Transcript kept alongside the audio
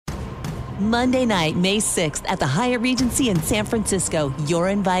Monday night, May 6th at the Hyatt Regency in San Francisco. You're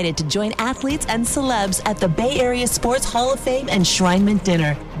invited to join athletes and celebs at the Bay Area Sports Hall of Fame Enshrinement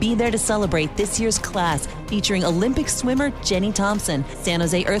Dinner. Be there to celebrate this year's class, featuring Olympic swimmer Jenny Thompson, San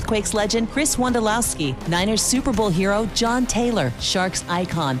Jose Earthquakes legend Chris Wondolowski, Niners Super Bowl hero John Taylor, Sharks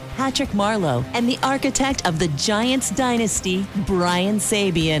icon Patrick Marleau, and the architect of the Giants dynasty, Brian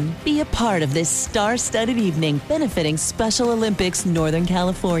Sabian. Be a part of this star-studded evening benefiting Special Olympics Northern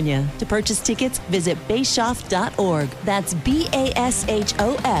California. To purchase tickets, visit bashoff.org. That's BASHOF.org.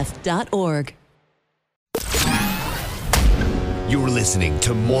 You're listening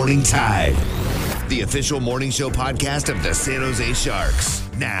to Morning Tide, the official morning show podcast of the San Jose Sharks.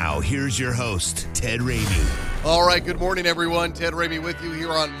 Now, here's your host, Ted Ramey. All right, good morning, everyone. Ted Ramey with you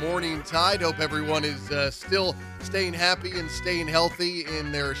here on Morning Tide. Hope everyone is still staying happy and staying healthy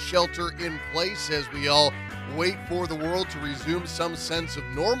in their shelter in place as we all wait for the world to resume some sense of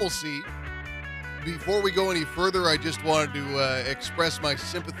normalcy. Before we go any further, I just wanted to express my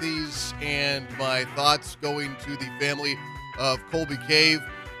sympathies and my thoughts going to the family of Colby Cave.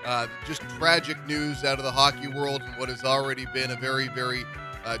 Just tragic news out of the hockey world and what has already been a very, very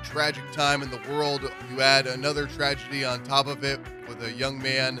tragic time in the world. You add another tragedy on top of it with a young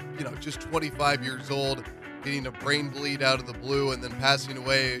man, just 25 years old, getting a brain bleed out of the blue and then passing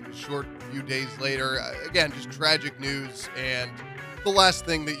away a short few days later. Again, just tragic news and the last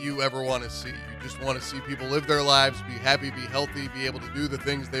thing that you ever want to see. You just want to see people live their lives, be happy, be healthy, be able to do the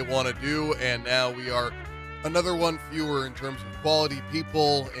things they want to do. And now we are another one fewer in terms of quality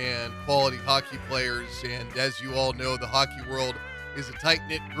people and quality hockey players. And as you all know, the hockey world is a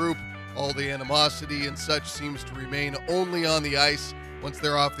tight-knit group. All the animosity and such seems to remain only on the ice. Once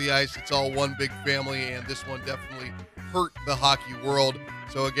they're off the ice, it's all one big family, and this one definitely hurt the hockey world.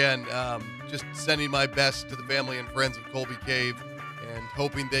 So again, just sending my best to the family and friends of Colby Cave and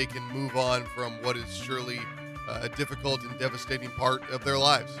hoping they can move on from what is surely a difficult and devastating part of their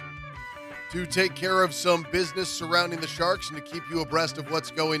lives. To take care of some business surrounding the Sharks and to keep you abreast of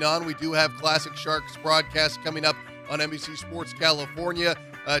what's going on, we do have Classic Sharks broadcasts coming up on NBC Sports California.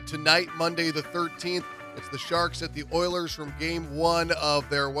 Tonight, Monday the 13th, it's the Sharks at the Oilers from Game 1 of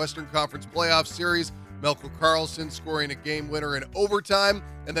their Western Conference Playoff Series. Melko Karlsson scoring a game winner in overtime.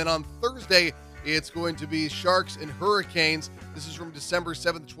 And then on Thursday, it's going to be Sharks and Hurricanes. This is from December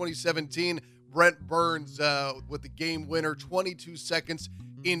 7th, 2017. Brent Burns with the game winner 22 seconds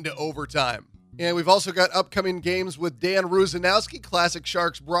into overtime. And we've also got upcoming games with Dan Rusanowski, Classic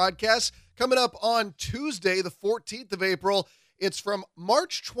Sharks broadcast, coming up on Tuesday, the 14th of April. It's from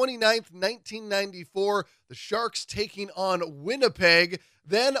March 29th, 1994, the Sharks taking on Winnipeg.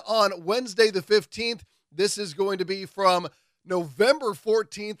 Then on Wednesday, the 15th, this is going to be from November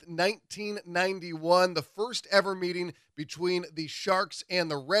 14th, 1991, the first ever meeting between the Sharks and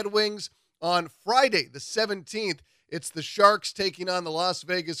the Red Wings. On Friday, the 17th, it's the Sharks taking on the Las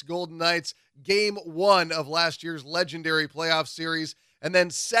Vegas Golden Knights, Game 1 of last year's legendary playoff series. And then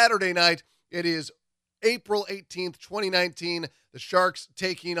Saturday night, it is April 18th, 2019, the Sharks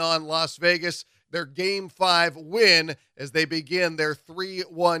taking on Las Vegas, their Game 5 win as they begin their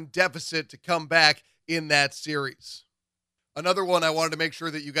 3-1 deficit to come back in that series. Another one I wanted to make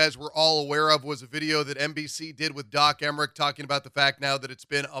sure that you guys were all aware of was a video that NBC did with Doc Emrick talking about the fact now that it's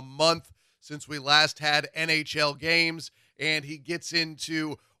been a month since we last had NHL games, and he gets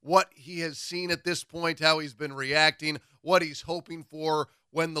into what he has seen at this point, how he's been reacting, what he's hoping for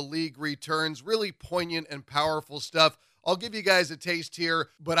when the league returns. Really poignant and powerful stuff. I'll give you guys a taste here,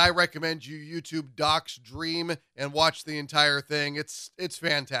 but I recommend you YouTube Doc's Dream and watch the entire thing. It's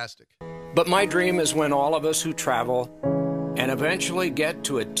fantastic. But my dream is when all of us who travel and eventually get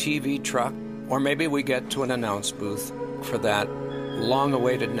to a TV truck, or maybe we get to an announce booth for that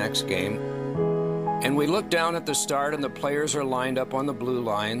long-awaited next game, and we look down at the start and the players are lined up on the blue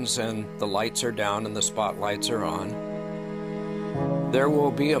lines and the lights are down and the spotlights are on. There will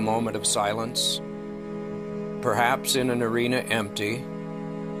be a moment of silence, perhaps in an arena empty,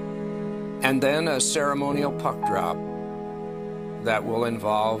 and then a ceremonial puck drop that will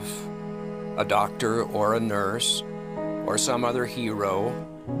involve a doctor or a nurse or some other hero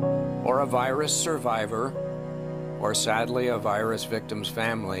or a virus survivor or sadly a virus victim's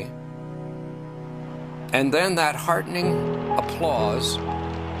family. And then that heartening applause,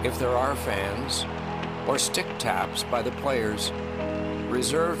 if there are fans, or stick taps by the players,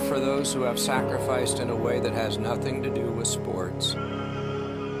 reserved for those who have sacrificed in a way that has nothing to do with sports.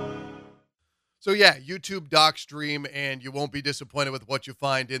 So yeah, YouTube Doc's Dream, and you won't be disappointed with what you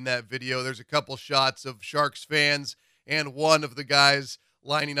find in that video. There's a couple shots of Sharks fans and one of the guys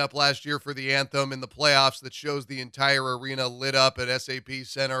lining up last year for the anthem in the playoffs that shows the entire arena lit up at SAP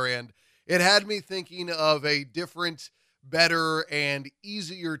Center, and it had me thinking of a different, better, and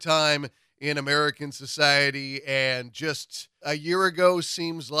easier time in American society, and just a year ago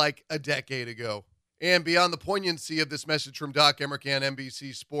seems like a decade ago. And beyond the poignancy of this message from Doc Emrick and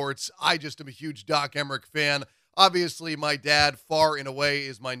NBC Sports, I just am a huge Doc Emrick fan. Obviously, my dad, far and away,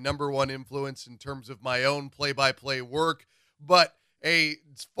 is my number one influence in terms of my own play-by-play work, but a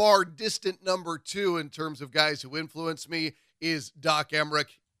far distant number two in terms of guys who influence me is Doc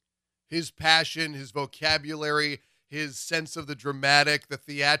Emrick. His passion, his vocabulary, his sense of the dramatic, the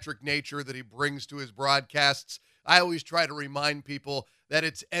theatric nature that he brings to his broadcasts. I always try to remind people that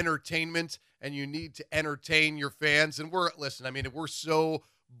it's entertainment and you need to entertain your fans. And we're so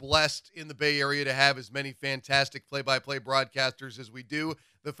blessed in the Bay Area to have as many fantastic play-by-play broadcasters as we do.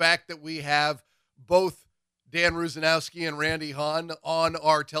 The fact that we have both Dan Rusanowsky and Randy Hahn on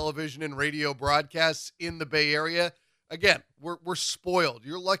our television and radio broadcasts in the Bay Area, again, we're spoiled.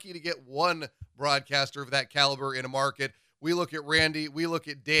 You're lucky to get one broadcaster of that caliber in a market. We look at Randy, we look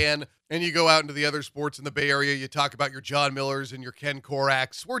at Dan, and you go out into the other sports in the Bay Area, you talk about your John Millers and your Ken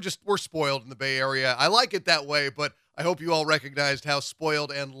Koraks. We're spoiled in the Bay Area. I like it that way, but I hope you all recognized how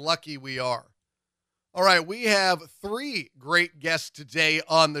spoiled and lucky we are. All right, we have 3 great guests today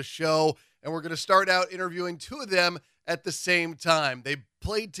on the show, and we're going to start out interviewing 2 of them at the same time. They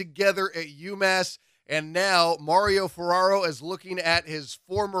played together at UMass, and now Mario Ferraro is looking at his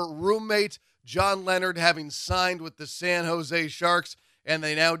former roommate, John Leonard, having signed with the San Jose Sharks, and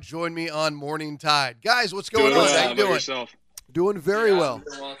they now join me on Morning Tide. Guys, what's going on? How you doing? Yourself? Doing very well.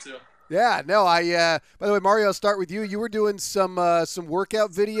 Doing well too. Yeah, no, by the way, Mario, I'll start with you. You were doing some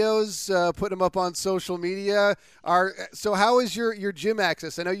workout videos, putting them up on social media. So how is your gym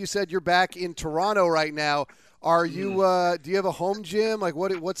access? I know you said you're back in Toronto right now. Are you? Do you have a home gym? Like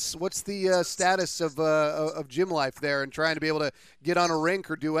what's the status of gym life there, and trying to be able to get on a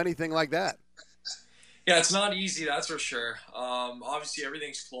rink or do anything like that? Yeah, it's not easy, that's for sure. Obviously,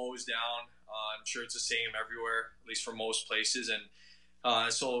 everything's closed down. I'm sure it's the same everywhere, at least for most places.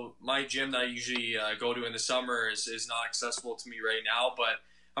 And so my gym that I usually go to in the summer is not accessible to me right now. But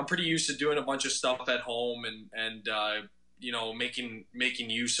I'm pretty used to doing a bunch of stuff at home and making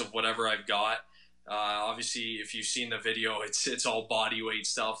use of whatever I've got. Obviously, if you've seen the video, it's all body weight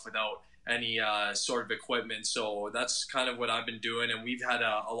stuff without any sort of equipment. So that's kind of what I've been doing. And we've had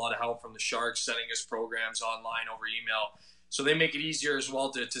a lot of help from the Sharks sending us programs online over email. So they make it easier as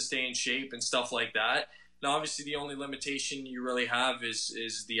well to stay in shape and stuff like that. Now, obviously, the only limitation you really have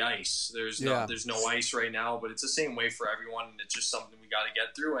is the ice. There's no ice right now, but it's the same way for everyone. It's just something we got to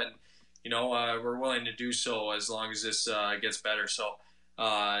get through. And, we're willing to do so as long as this gets better. So,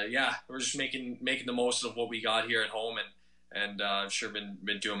 we're just making the most of what we got here at home, and I've sure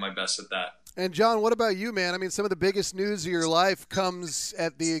been doing my best at that. And John, what about you, man? I mean, some of the biggest news of your life comes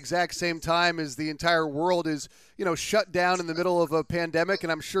at the exact same time as the entire world is, shut down in the middle of a pandemic.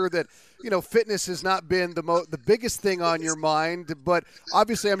 And I'm sure that, fitness has not been the biggest thing on your mind, but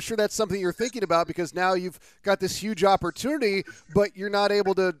obviously I'm sure that's something you're thinking about because now you've got this huge opportunity, but you're not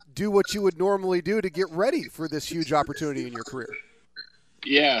able to do what you would normally do to get ready for this huge opportunity in your career.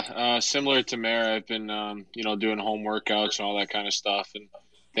 Yeah, similar to Mara, I've been, doing home workouts and all that kind of stuff. And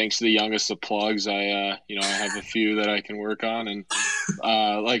thanks to the youngest of plugs, I have a few that I can work on. And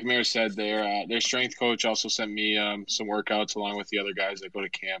like Mara said, their strength coach also sent me some workouts along with the other guys that go to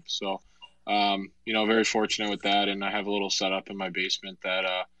camp. So, very fortunate with that. And I have a little setup in my basement that,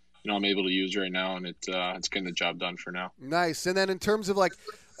 I'm able to use right now, and it's getting the job done for now. Nice. And then in terms of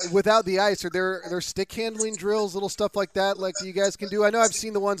without the ice, are there stick handling drills, little stuff like that, like you guys can do? I know I've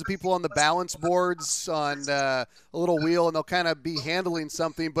seen the ones of people on the balance boards on a little wheel, and they'll kind of be handling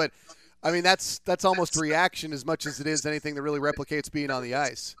something. But I mean, that's almost reaction as much as it is anything that really replicates being on the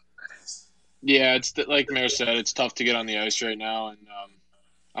ice. Yeah, it's like Mayor said, it's tough to get on the ice right now, and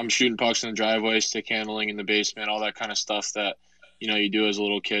I'm shooting pucks in the driveway, stick handling in the basement, all that kind of stuff that you do as a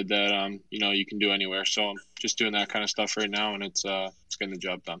little kid that you can do anywhere. So I'm just doing that kind of stuff right now, and it's getting the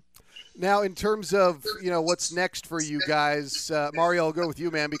job done. Now, in terms of what's next for you guys, Mario, I'll go with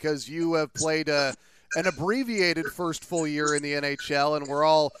you, man, because you have played an abbreviated first full year in the NHL, and we're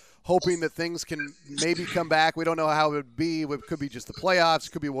all hoping that things can maybe come back. We don't know how it would be. It could be just the playoffs,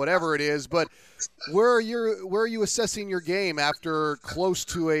 it could be whatever it is. But where are you assessing your game after close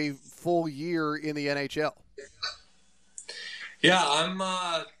to a full year in the NHL? Yeah,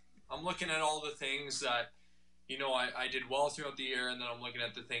 I'm looking at all the things that I did well throughout the year, and then I'm looking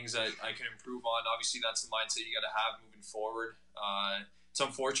at the things that I can improve on. Obviously, that's the mindset you got to have moving forward. It's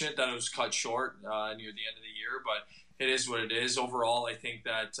unfortunate that it was cut short near the end of the year, but it is what it is. Overall, I think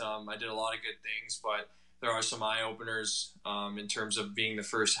that I did a lot of good things, but there are some eye openers in terms of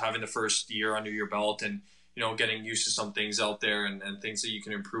having the first year under your belt, and getting used to some things out there and things that you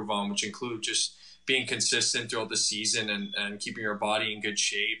can improve on, which include just being consistent throughout the season and keeping your body in good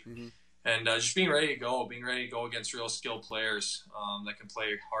shape. Mm-hmm. And just being ready to go against real skilled players that can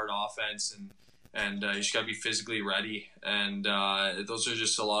play hard offense, and you just got to be physically ready. And those are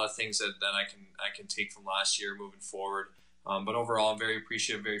just a lot of things that I can take from last year moving forward. But overall, I'm very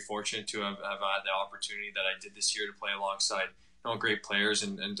appreciative, very fortunate to have had the opportunity that I did this year to play alongside great players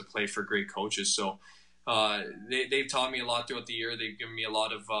and to play for great coaches. So they've taught me a lot throughout the year. They've given me a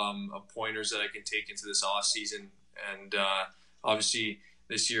lot of pointers that I can take into this off season. And obviously,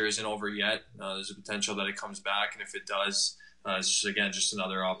 this year isn't over yet. There's a potential that it comes back, and if it does, it's just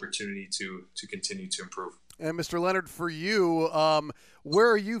another opportunity to continue to improve. And Mr. Leonard, for you,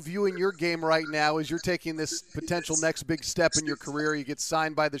 where are you viewing your game right now as you're taking this potential next big step in your career? You get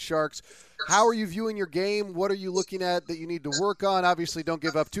signed by the Sharks. How are you viewing your game? What are you looking at that you need to work on? Obviously, don't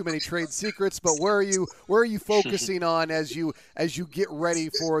give up too many trade secrets, but where are you focusing on as you get ready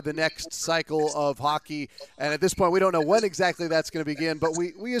for the next cycle of hockey? And at this point, we don't know when exactly that's going to begin, but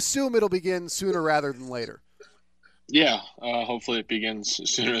we assume it'll begin sooner rather than later. Yeah, hopefully it begins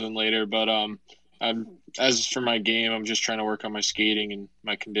sooner than later. But as for my game, I'm just trying to work on my skating and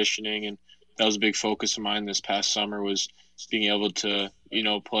my conditioning, and that was a big focus of mine this past summer, was being able to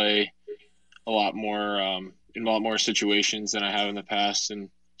play a lot more in a lot more situations than I have in the past. And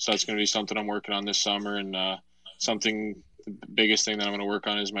so that's going to be something I'm working on this summer. And the biggest thing that I'm going to work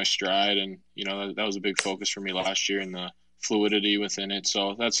on is my stride. And, that was a big focus for me last year, and the fluidity within it.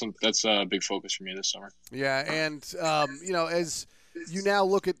 So that's a big focus for me this summer. Yeah. And, as you now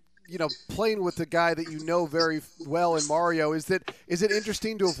look at, playing with the guy that you know very well in Mario, is it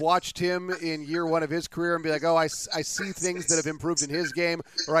interesting to have watched him in year one of his career and be like, oh, I see things that have improved in his game,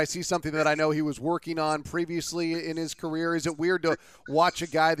 or I see something that I know he was working on previously in his career? Is it weird to watch a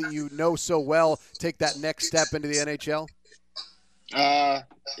guy that you know so well take that next step into the NHL? Yeah,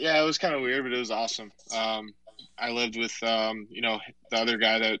 it was kind of weird, but it was awesome. I lived with, the other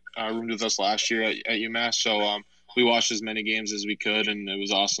guy that roomed with us last year at UMass, so we watched as many games as we could, and it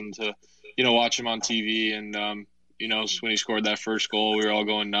was awesome to, watch him on TV. And, when he scored that first goal, we were all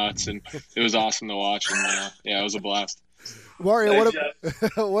going nuts, and it was awesome to watch. And, it was a blast. Mario,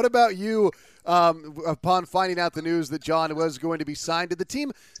 what about you upon finding out the news that John was going to be signed? Did the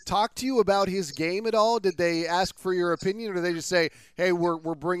team talk to you about his game at all? Did they ask for your opinion, or did they just say, hey, we're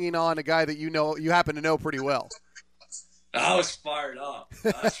bringing on a guy that you happen to know pretty well? I was fired up.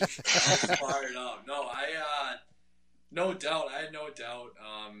 That's for sure. I was fired up. No, no doubt. I had no doubt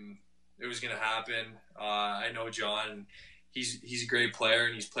it was going to happen. I know John. He's a great player,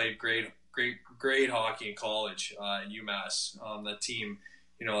 and he's played great hockey in college at UMass. That team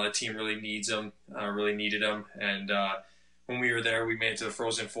really needs him. Really needed him. And when we were there, we made it to the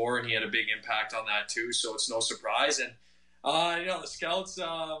Frozen Four, and he had a big impact on that too. So it's no surprise. And the scouts,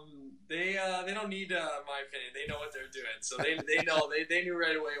 they don't need my opinion. They know what they're doing. So they know they knew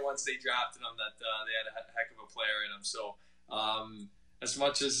right away once they drafted him that they had a heck of a player in him. So as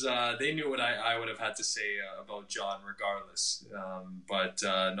much as they knew what I would have had to say about John, regardless. But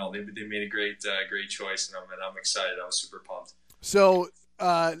no, they made a great choice, and I'm excited. I was super pumped. So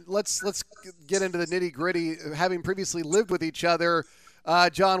let's get into the nitty gritty. Having previously lived with each other,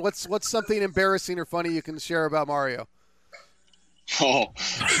 John, what's something embarrassing or funny you can share about Mario? Oh,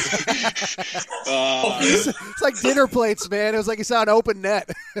 it's like dinner plates, man. It was like he saw an open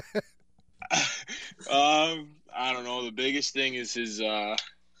net. I don't know. The biggest thing is his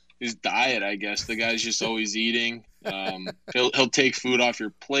diet, I guess. The guy's just always eating. He'll take food off your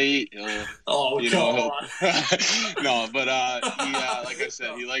plate. No, but like I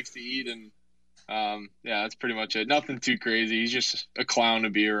said, he likes to eat, and that's pretty much it. Nothing too crazy. He's just a clown to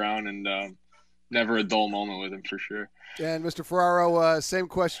be around, and never a dull moment with him for sure. And Mr. Ferraro, same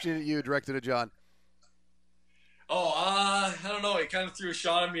question at you, directed at John. I don't know. He kind of threw a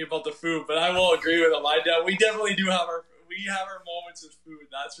shot at me about the food, but I will agree with him. We definitely do have our moments with food.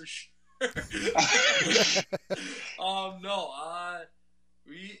 That's for sure.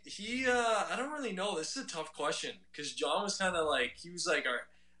 I don't really know. This is a tough question because John was kind of like, he was like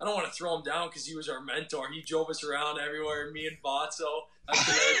I don't want to throw him down because he was our mentor. He drove us around everywhere. Me and Botso, that's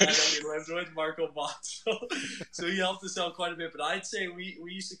the guy that we lived with, Marco Botso. So he helped us out quite a bit. But I'd say we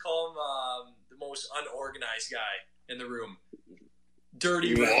used to call him the most unorganized guy in the room.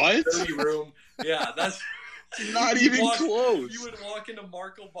 Dirty room. Yeah, Not even close. You would walk into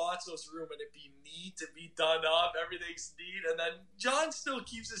Marco Bozzo's room and it'd be neat to be done up. Everything's neat. And then John still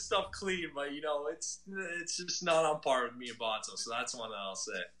keeps his stuff clean, but, you know, it's just not on par with me and Bozzo. So that's one that I'll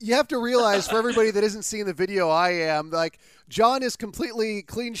say. You have to realize, for everybody that isn't seeing the video I am, like, John is completely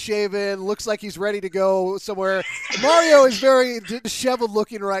clean-shaven, looks like he's ready to go somewhere. Mario is very disheveled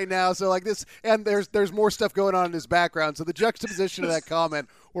looking right now, so like this, and there's more stuff going on in his background. So the juxtaposition of that comment,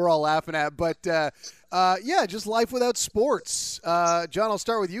 we're all laughing at. But, yeah, just life without sports. John, I'll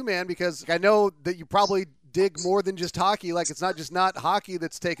start with you, man, because I know that you probably dig more than just hockey. Like, it's not just not hockey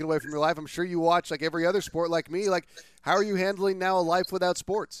that's taken away from your life. I'm sure you watch, like, every other sport like me. Like, how are you handling now a life without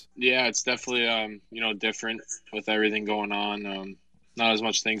sports? Yeah, it's definitely, different with everything going on. Not as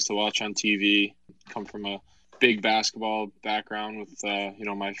much things to watch on TV. Come from a big basketball background with,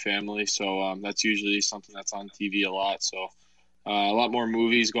 my family. So that's usually something that's on TV a lot. So a lot more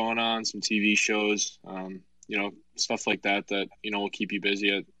movies going on, some TV shows, stuff like that will keep you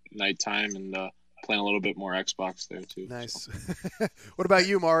busy at nighttime, and playing a little bit more Xbox there too. Nice. So. What about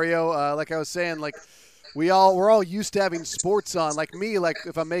you, Mario? Like I was saying, like we're all used to having sports on. Like me, like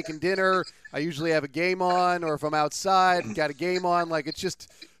if I'm making dinner, I usually have a game on, or if I'm outside, got a game on. Like it's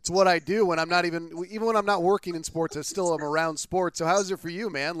what I do when I'm not even when I'm not working in sports, I still am around sports. So how's it for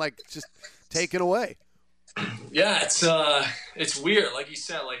you, man? Like just take it away. Yeah, it's weird. Like you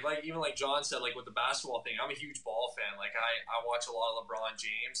said, like even like John said, like with the basketball thing, I'm a huge ball fan. Like I watch a lot of LeBron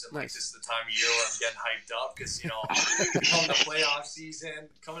James, and like nice. This is the time of year where I'm getting hyped up because coming to playoff season,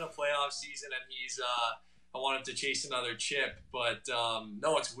 and he's I want him to chase another chip. But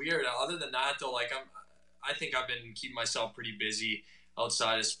no, it's weird. Other than that, though, like I think I've been keeping myself pretty busy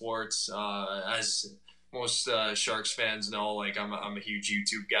outside of sports, as most Sharks fans know, like I'm a huge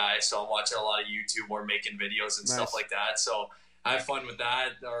YouTube guy, so I'm watching a lot of YouTube or making videos and stuff like that. So I have fun with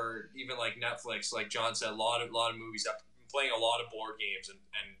that, or even like Netflix. Like John said, a lot of movies. I've been playing a lot of board games and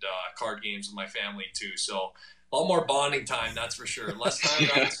card games with my family too. So a lot more bonding time, that's for sure. Less time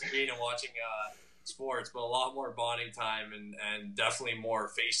on the screen and watching sports, but a lot more bonding time and definitely more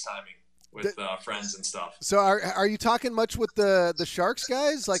FaceTiming with friends and stuff. So are you talking much with the Sharks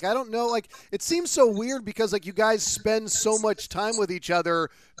guys? Like, I don't know. Like, it seems so weird because, like, you guys spend so much time with each other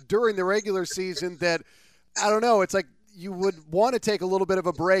during the regular season that, I don't know, it's like you would want to take a little bit of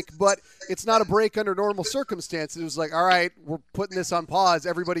a break, but it's not a break under normal circumstances. It was like, all right, we're putting this on pause.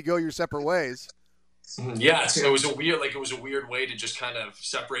 Everybody go your separate ways. Yeah, it was a weird way to just kind of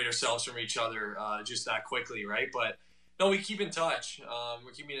separate ourselves from each other just that quickly, right? But no, we keep in touch.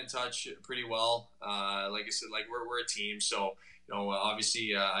 We're keeping in touch pretty well. Like I said, like we're a team, so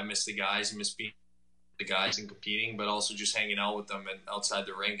obviously I miss the guys, miss being the guys and competing, but also just hanging out with them and outside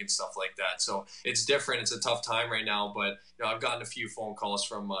the rink and stuff like that. So it's different. It's a tough time right now, but I've gotten a few phone calls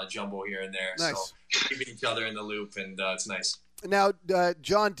from Jumbo here and there. Nice. So keeping each other in the loop, and it's nice. Now,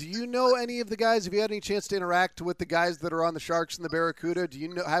 John, do you know any of the guys? Have you had any chance to interact with the guys that are on the Sharks and the Barracuda? Do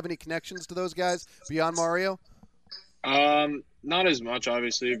you have any connections to those guys beyond Mario? Not as much,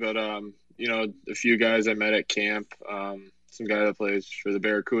 obviously, but a few guys I met at camp, some guy that plays for the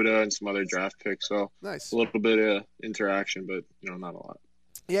Barracuda and some other draft picks. So nice. A little bit of interaction, but not a lot.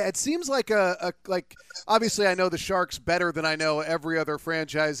 Yeah, it seems like obviously I know the Sharks better than I know every other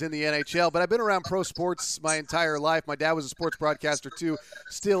franchise in the NHL, but I've been around pro sports my entire life. My dad was a sports broadcaster too,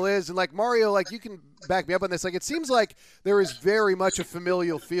 still is. And like Mario, like you can back me up on this. Like it seems like there is very much a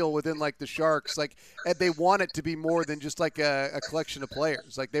familial feel within like the Sharks. Like and they want it to be more than just like a collection of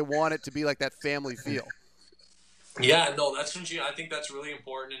players. Like they want it to be like that family feel. Yeah, no, I think that's really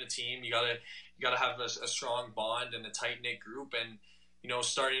important in a team. You gotta have a strong bond and a tight knit group, and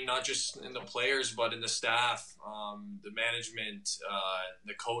starting not just in the players, but in the staff, the management,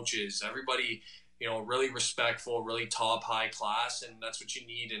 the coaches, everybody, really respectful, really top high class. And that's what you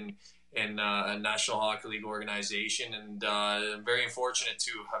need in a National Hockey League organization. And I'm very fortunate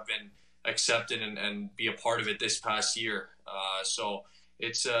to have been accepted and be a part of it this past year. So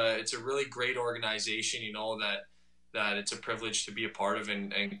it's a really great organization, that it's a privilege to be a part of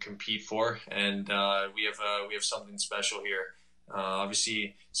and compete for. And we have something special here.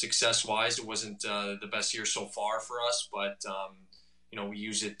 Obviously, success-wise, it wasn't the best year so far for us, but we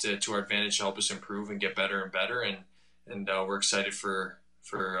use it to our advantage to help us improve and get better and better, and we're excited for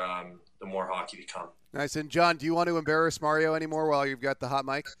the more hockey to come. Nice. And John, do you want to embarrass Mario anymore while you've got the hot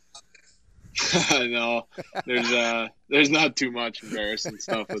mic? No, there's not too much embarrassing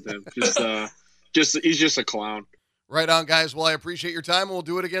stuff with him. He's just a clown. Right on, guys. Well, I appreciate your time, and we'll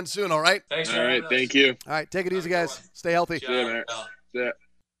do it again soon, all right? Thanks. All right, thank you. All right, take it easy, guys. Stay healthy. See you, man. Yeah.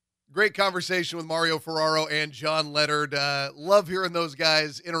 Great conversation with Mario Ferraro and John Leonard. Love hearing those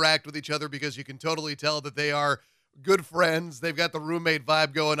guys interact with each other because you can totally tell that they are good friends. They've got the roommate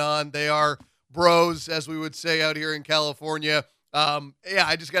vibe going on. They are bros, as we would say out here in California.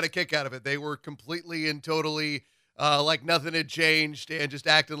 I just got a kick out of it. They were completely and totally like nothing had changed and just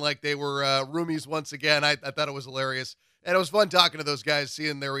acting like they were roomies once again. I thought it was hilarious. And it was fun talking to those guys,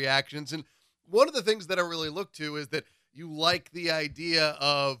 seeing their reactions. And one of the things that I really look to is that you like the idea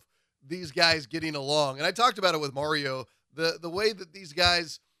of these guys getting along. And I talked about it with Mario, the way that these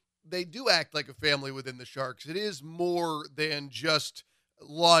guys, they do act like a family within the Sharks. It is more than just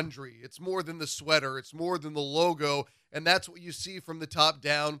laundry. It's more than the sweater. It's more than the logo. And that's what you see from the top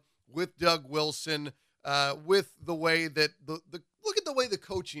down with Doug Wilson, with the way that look at the way the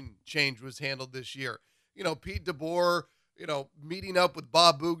coaching change was handled this year. You know, Pete DeBoer, meeting up with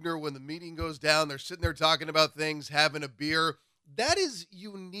Bob Boughner when the meeting goes down. They're sitting there talking about things, having a beer. That is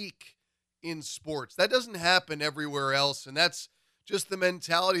unique in sports. That doesn't happen everywhere else, and that's just the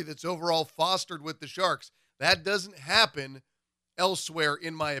mentality that's overall fostered with the Sharks. That doesn't happen elsewhere,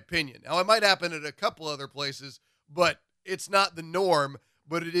 in my opinion. Now, it might happen at a couple other places, but it's not the norm,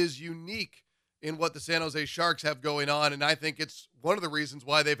 but it is unique in what the San Jose Sharks have going on, and I think it's one of the reasons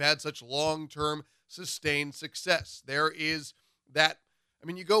why they've had such long-term sustained success. There is that. I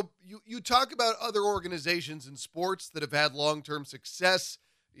mean, you talk about other organizations in sports that have had long-term success,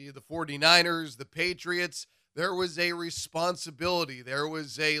 the 49ers, the Patriots. There was a responsibility. There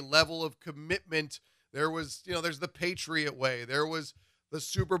was a level of commitment. There was, there's the Patriot way. There was the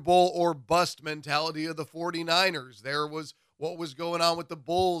Super Bowl or bust mentality of the 49ers. There was what was going on with the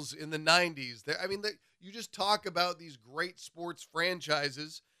Bulls in the 90s. You just talk about these great sports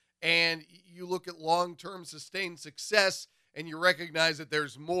franchises, and you look at long-term sustained success, and you recognize that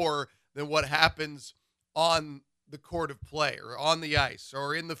there's more than what happens on the court of play or on the ice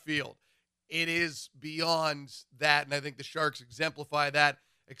or in the field. It is beyond that, and I think the Sharks exemplify that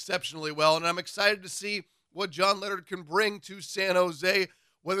exceptionally well. And I'm excited to see what John Leonard can bring to San Jose,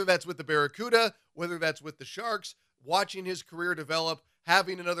 whether that's with the Barracuda, whether that's with the Sharks, watching his career develop,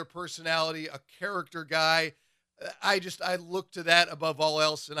 having another personality, a character guy. I look to that above all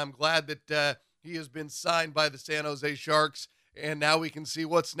else, and I'm glad that he has been signed by the San Jose Sharks, and now we can see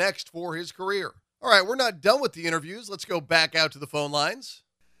what's next for his career. All right, we're not done with the interviews. Let's go back out to the phone lines.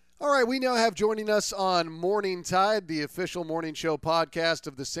 All right, we now have joining us on Morning Tide, the official morning show podcast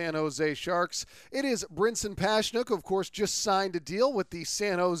of the San Jose Sharks. It is Brinson Pasichnuk, who, of course, just signed a deal with the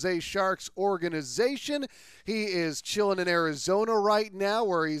San Jose Sharks organization. He is chilling in Arizona right now,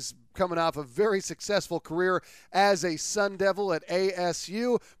 where he's coming off a very successful career as a Sun Devil at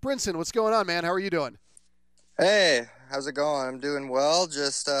ASU. Brinson, what's going on, man? How are you doing? Hey, how's it going? I'm doing well.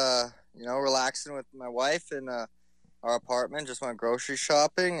 Just, relaxing with my wife in our apartment. Just went grocery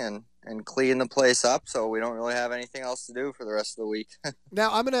shopping and clean the place up, so we don't really have anything else to do for the rest of the week.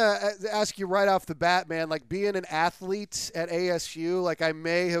 Now, I'm going to ask you right off the bat, man, like being an athlete at ASU, like I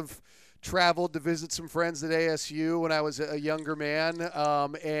may have traveled to visit some friends at ASU when I was a younger man,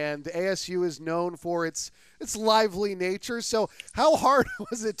 and ASU is known for its lively nature. So how hard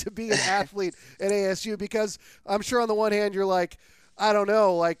was it to be an athlete at ASU? Because I'm sure on the one hand you're like, I don't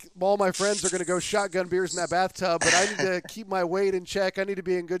know, like all my friends are going to go shotgun beers in that bathtub, but I need to keep my weight in check. I need to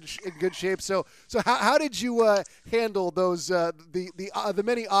be in good shape. So how did you handle those the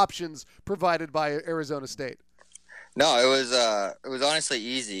many options provided by Arizona State? No, it was honestly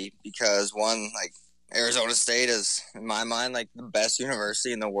easy because one, like Arizona State is in my mind like the best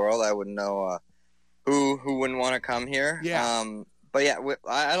university in the world. I wouldn't know who wouldn't want to come here. Yeah. But yeah,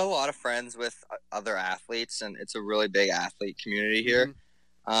 I had a lot of friends with other athletes, and it's a really big athlete community here.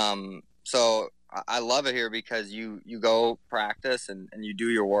 Mm-hmm. So I love it here because you go practice and you do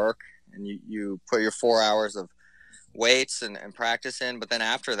your work and you put your 4 hours of weights and practice in. But then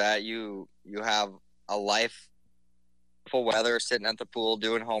after that, you have a life full weather, sitting at the pool,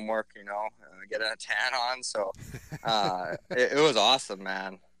 doing homework, getting a tan on. So it was awesome,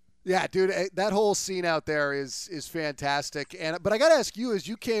 man. Yeah, dude, that whole scene out there is fantastic. But I got to ask you, as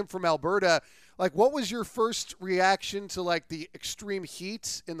you came from Alberta, like what was your first reaction to like the extreme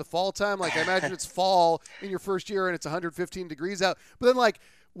heat in the fall time? Like I imagine it's fall in your first year and it's 115 degrees out. But then like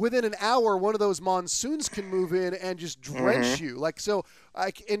within an hour, one of those monsoons can move in and just drench you. Like, so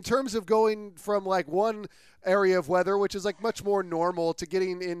like in terms of going from like one area of weather, which is like much more normal, to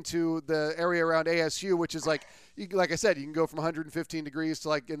getting into the area around ASU, which is like I said, you can go from 115 degrees to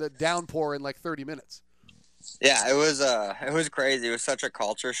like in the downpour in like 30 minutes. Yeah, it was crazy. It was such a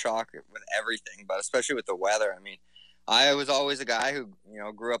culture shock with everything, but especially with the weather. I mean, I was always a guy who,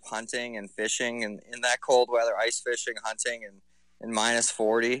 grew up hunting and fishing and in that cold weather, ice fishing, hunting, in minus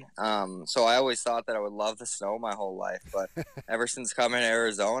 40. So I always thought that I would love the snow my whole life, but ever since coming to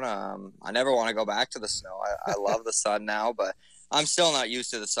Arizona, I never want to go back to the snow. I love the sun now, but I'm still not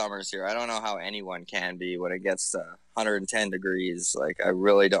used to the summers here. I don't know how anyone can be when it gets to 110 degrees. Like, I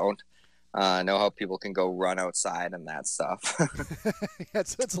really don't know how people can go run outside and that stuff. Yeah,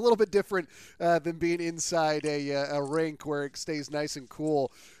 it's a little bit different than being inside a rink where it stays nice and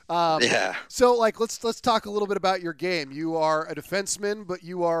cool. Yeah. So, like, let's talk a little bit about your game. You are a defenseman, but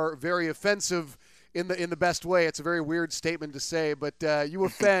you are very offensive in the best way. It's a very weird statement to say, but you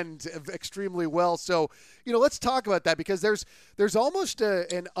offend extremely well. So, let's talk about that, because there's almost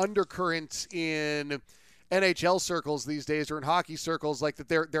an undercurrent in NHL circles these days, or in hockey circles, like that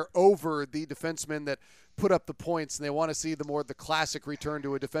they're over the defensemen that put up the points, and they want to see the classic return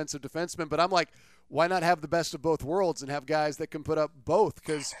to a defensive defenseman. But I'm like, why not have the best of both worlds and have guys that can put up both?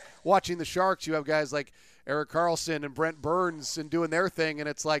 Because watching the Sharks, you have guys like Erik Karlsson and Brent Burns and doing their thing, and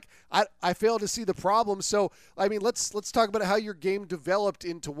it's like I fail to see the problem. So, I mean, let's talk about how your game developed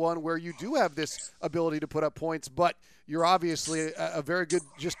into one where you do have this ability to put up points, but you're obviously a very good,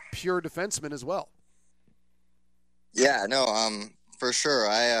 just pure defenseman as well. Yeah, no, for sure.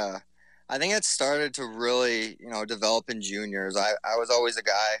 I think it started to really, develop in juniors. I was always a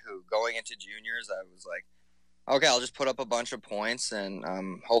guy who, going into juniors, I was like, okay, I'll just put up a bunch of points, and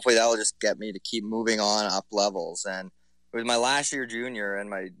hopefully that will just get me to keep moving on up levels. And it was my last year junior, and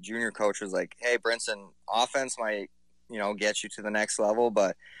my junior coach was like, hey, Brinson, offense might, get you to the next level,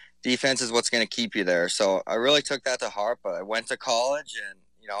 but defense is what's going to keep you there. So I really took that to heart, but I went to college, and,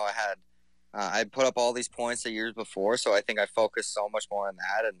 I put up all these points the years before, so I think I focused so much more on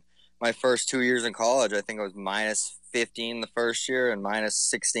that. And my first 2 years in college, I think it was minus 15 the first year and minus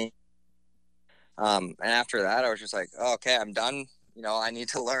 16. And after that, I was just like, oh, okay, I'm done. I need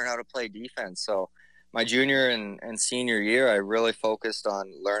to learn how to play defense. So my junior and senior year, I really focused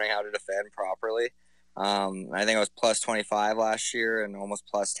on learning how to defend properly. I think I was plus 25 last year and almost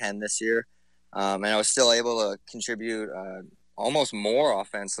plus 10 this year. And I was still able to contribute almost more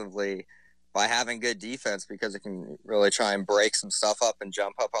offensively by having good defense, because it can really try and break some stuff up and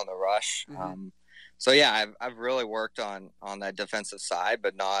jump up on the rush. Mm-hmm. So yeah, I've really worked on that defensive side,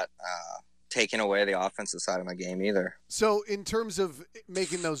 but not taking away the offensive side of my game either. So in terms of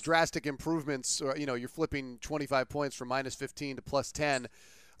making those drastic improvements, or, you're flipping 25 points from minus 15 to plus 10,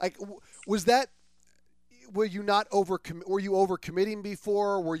 like, were you overcommitting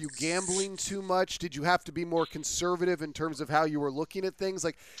before? Were you gambling too much? Did you have to be more conservative in terms of how you were looking at things?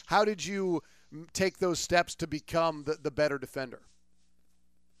 Like, how did you take those steps to become the better defender?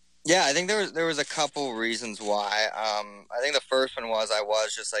 Yeah, I think there was a couple reasons why. I think the first one was I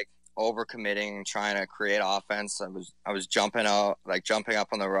was just like overcommitting, trying to create offense. I was jumping up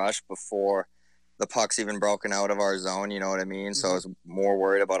on the rush before the puck's even broken out of our zone. You know what I mean? Mm-hmm. So I was more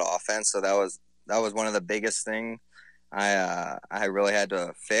worried about offense. So that was one of the biggest thing I really had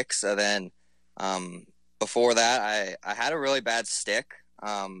to fix. And then before that, I had a really bad stick.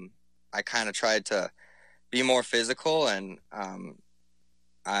 I kind of tried to be more physical, and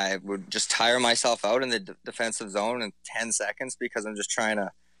I would just tire myself out in the defensive zone in 10 seconds because I'm just trying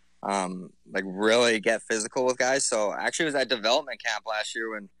to really get physical with guys. So actually it was at development camp last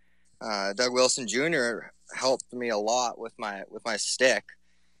year when Doug Wilson Jr. helped me a lot with my stick,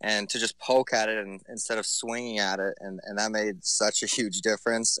 and to just poke at it instead of swinging at it. And that made such a huge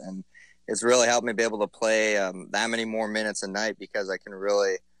difference. And it's really helped me be able to play that many more minutes a night, because I can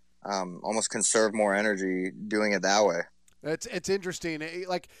really almost conserve more energy doing it that way. It's interesting.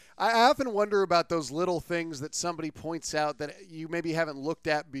 Like, I often wonder about those little things that somebody points out that you maybe haven't looked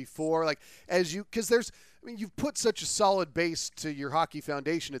at before. Like, because you've put such a solid base to your hockey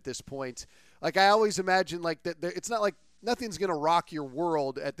foundation at this point. Like, I always imagine like that it's not like nothing's going to rock your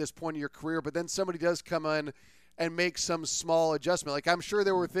world at this point in your career, but then somebody does come in and make some small adjustment. Like, I'm sure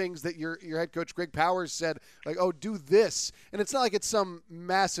there were things that your head coach Greg Powers said, like, oh, do this. And it's not like it's some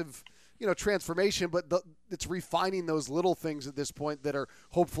massive, transformation, but it's refining those little things at this point that are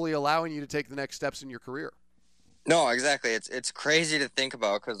hopefully allowing you to take the next steps in your career. No, exactly. It's crazy to think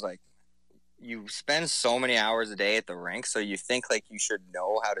about, because like you spend so many hours a day at the rink, so you think like you should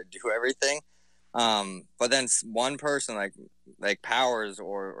know how to do everything. But then one person like Powers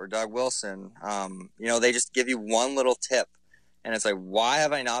or Doug Wilson, they just give you one little tip, and it's like, why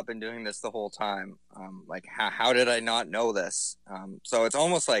have I not been doing this the whole time? How did I not know this? So it's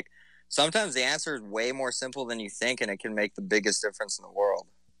almost like sometimes the answer is way more simple than you think, and it can make the biggest difference in the world.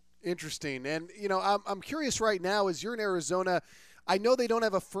 Interesting. And, I'm curious right now, as you're in Arizona, I know they don't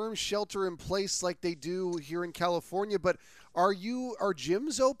have a firm shelter in place like they do here in California, but are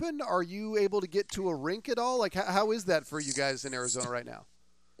gyms open? Are you able to get to a rink at all? Like, how is that for you guys in Arizona right now?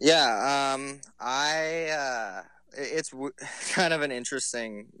 Yeah, it's kind of an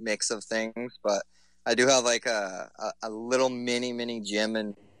interesting mix of things, but I do have like a little mini gym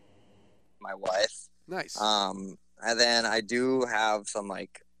and my wife. Nice. And then I do have some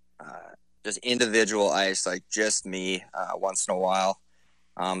like just individual ice, like just me once in a while.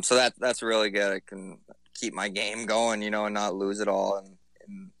 So that's really good. I can keep my game going, and not lose it all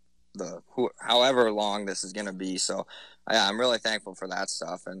in however long this is going to be. So yeah, I'm really thankful for that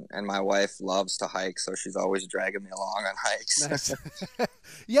stuff. And my wife loves to hike, so she's always dragging me along on hikes. Nice.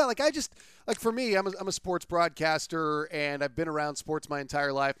 Yeah, for me, I'm a sports broadcaster, and I've been around sports my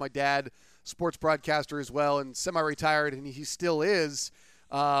entire life. My dad, sports broadcaster as well, and semi-retired, and he still is.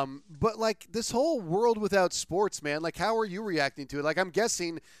 But like this whole world without sports, man, like how are you reacting to it? Like I'm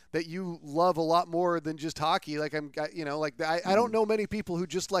guessing that you love a lot more than just hockey. Like I don't know many people who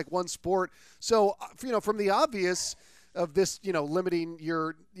just like one sport. So, from the obvious of this, limiting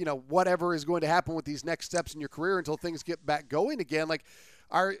your, whatever is going to happen with these next steps in your career until things get back going again. Like,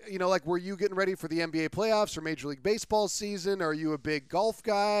 were you getting ready for the NBA playoffs or Major League Baseball season? Are you a big golf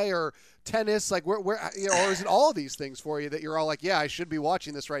guy or tennis? Like, where or is it all of these things for you that you're all like, yeah, I should be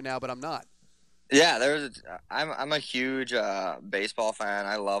watching this right now, but I'm not? Yeah, I'm a huge baseball fan.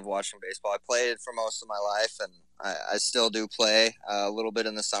 I love watching baseball. I played for most of my life, and I still do play a little bit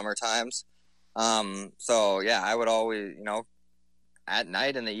in the summer times. So yeah, I would always, at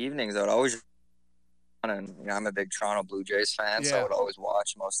night in the evenings, I would always, and I'm a big Toronto Blue Jays fan, so I would always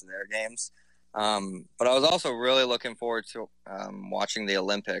watch most of their games. But I was also really looking forward to watching the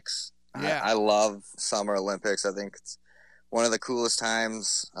Olympics. Yeah. I love Summer Olympics. I think it's one of the coolest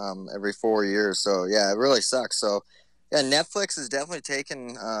times every 4 years. So yeah, it really sucks. So yeah, Netflix is definitely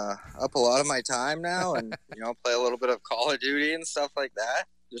taking up a lot of my time now, and play a little bit of Call of Duty and stuff like that.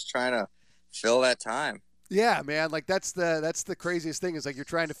 Just trying to fill that time. Yeah, man. Like that's the craziest thing is like you're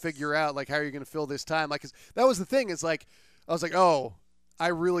trying to figure out like how you're going to fill this time. Like 'cause that was the thing is like I was like, oh, I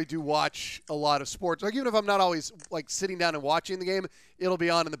really do watch a lot of sports. Like even if I'm not always like sitting down and watching the game, it'll be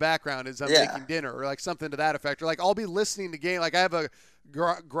on in the background as I'm making dinner or like something to that effect. Or like I'll be listening to game. Like I have a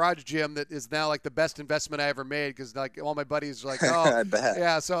garage gym that is now like the best investment I ever made because like all my buddies are like, oh, I bet.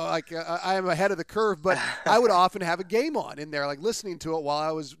 Yeah. So like I am ahead of the curve, but I would often have a game on in there, like listening to it while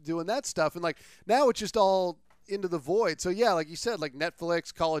I was doing that stuff. And like now it's just all into the void. So yeah, like you said, like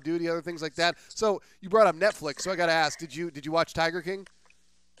Netflix, Call of Duty, other things like that. So you brought up Netflix. So I got to ask, did you watch Tiger King?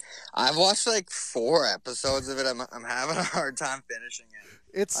 I've watched like 4 episodes of it. I'm having a hard time finishing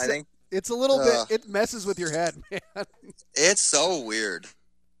it. I think it's a little bit. It messes with your head, man. It's so weird.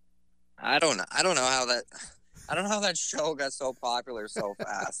 I don't know how that show got so popular so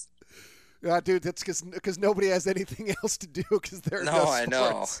fast. Yeah, dude, that's because nobody has anything else to do because there are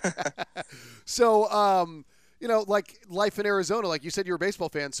no sports. I know. So, like life in Arizona, like you said, you're a baseball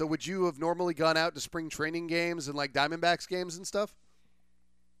fan. So would you have normally gone out to spring training games and like Diamondbacks games and stuff?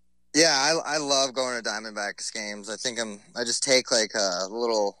 Yeah, I love going to Diamondbacks games. I just take like a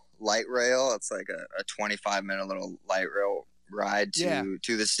little light rail. It's like a 25-minute little light rail ride to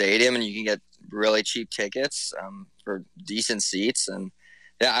the stadium, and you can get really cheap tickets for decent seats. And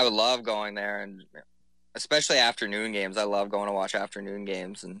yeah, I would love going there, and especially afternoon games. I love going to watch afternoon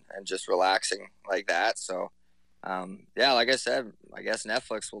games and just relaxing like that. So yeah, like I said, I guess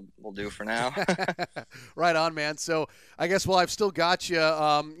Netflix will do for now. Right on, man. So I guess, well, I've still got you.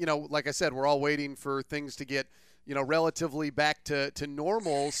 Like I said, we're all waiting for things to get, relatively back to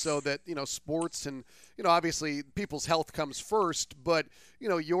normal so that, sports and, obviously people's health comes first, but,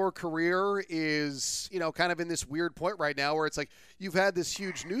 your career is, kind of in this weird point right now where it's like you've had this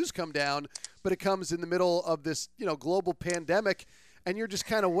huge news come down, but it comes in the middle of this, global pandemic and you're just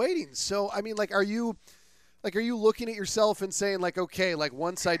kind of waiting. So, I mean, are you looking at yourself and saying like, okay, like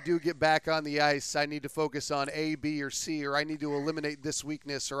once I do get back on the ice, I need to focus on A, B, or C, or I need to eliminate this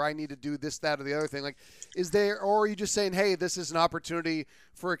weakness, or I need to do this, that, or the other thing? Like, or are you just saying, hey, this is an opportunity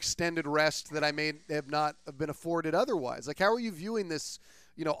for extended rest that I may have not have been afforded otherwise? Like, how are you viewing this,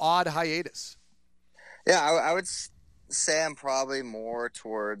 odd hiatus? Yeah, I would say I'm probably more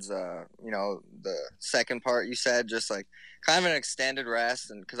towards, the second part you said, just like kind of an extended rest.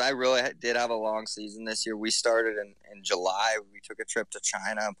 And because I really did have a long season this year. We started in July. We took a trip to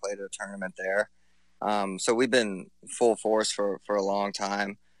China and played a tournament there. So we've been full force for a long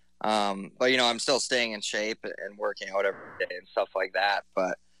time. But, I'm still staying in shape and working out every day and stuff like that.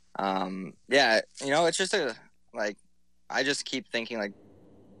 But, yeah, it's just I just keep thinking like,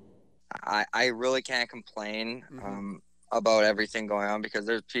 I really can't complain. about everything going on, because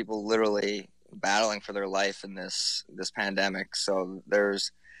there's people literally battling for their life in this pandemic. So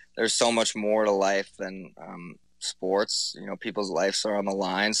there's so much more to life than sports. You know, people's lives are on the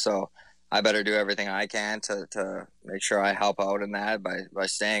line. So I better do everything I can to make sure I help out in that by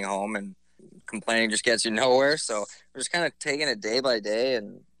staying home, and complaining just gets you nowhere. So we're just kind of taking it day by day,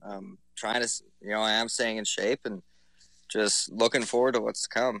 and trying to, I am staying in shape and just looking forward to what's to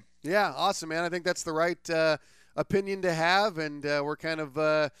come. Yeah, awesome, man. I think that's the right opinion to have, and we're kind of,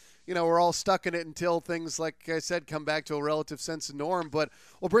 we're all stuck in it until things, like I said, come back to a relative sense of norm. But,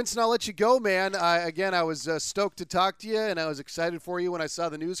 well, Brinson, I'll let you go, man. I was stoked to talk to you, and I was excited for you when I saw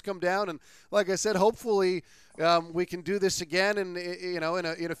the news come down. And like I said, hopefully we can do this again, and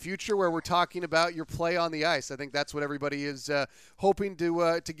in a future where we're talking about your play on the ice. I think that's what everybody is hoping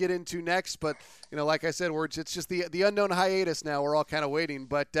to get into next. But like I said, it's just the unknown hiatus now. We're all kind of waiting.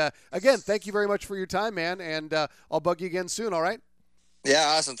 But again, thank you very much for your time, man. And I'll bug you again soon. All right.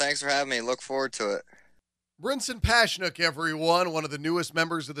 Yeah, awesome. Thanks for having me. Look forward to it. Brinson Pasichnuk, everyone, one of the newest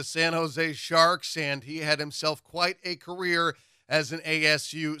members of the San Jose Sharks, and he had himself quite a career as an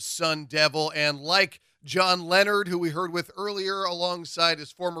ASU Sun Devil. And like John Leonard, who we heard with earlier, alongside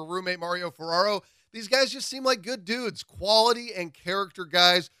his former roommate Mario Ferraro, these guys just seem like good dudes, quality and character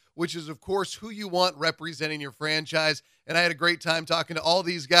guys, which is, of course, who you want representing your franchise. And I had a great time talking to all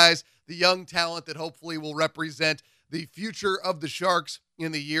these guys, the young talent that hopefully will represent the future of the Sharks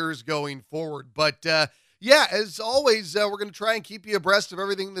in the years going forward. But, as always, we're going to try and keep you abreast of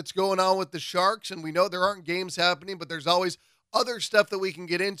everything that's going on with the Sharks. And we know there aren't games happening, but there's always other stuff that we can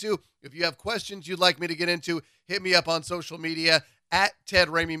get into. If you have questions you'd like me to get into, hit me up on social media. At Ted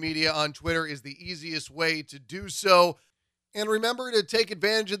Ramey Media on Twitter is the easiest way to do so. And remember to take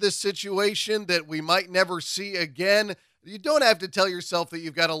advantage of this situation that we might never see again. You don't have to tell yourself that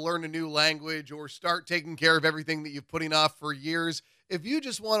you've got to learn a new language or start taking care of everything that you've putting off for years. If you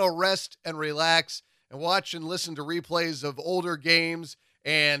just want to rest and relax and watch and listen to replays of older games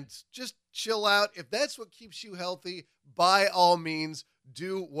and just chill out, if that's what keeps you healthy, by all means,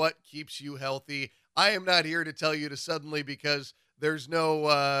 do what keeps you healthy. I am not here to tell you to suddenly, because there's no,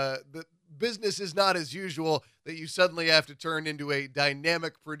 the business is not as usual, that you suddenly have to turn into a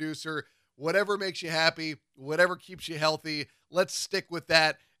dynamic producer. Whatever makes you happy, whatever keeps you healthy, let's stick with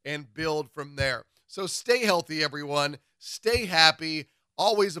that and build from there. So stay healthy, everyone. Stay happy.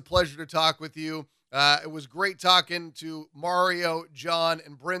 Always a pleasure to talk with you. It was great talking to Mario, John,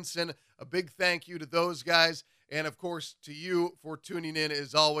 and Brinson. A big thank you to those guys. And, of course, to you for tuning in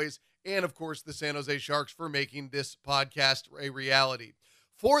as always. And, of course, the San Jose Sharks for making this podcast a reality.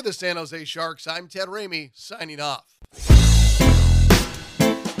 For the San Jose Sharks, I'm Ted Ramey, signing off.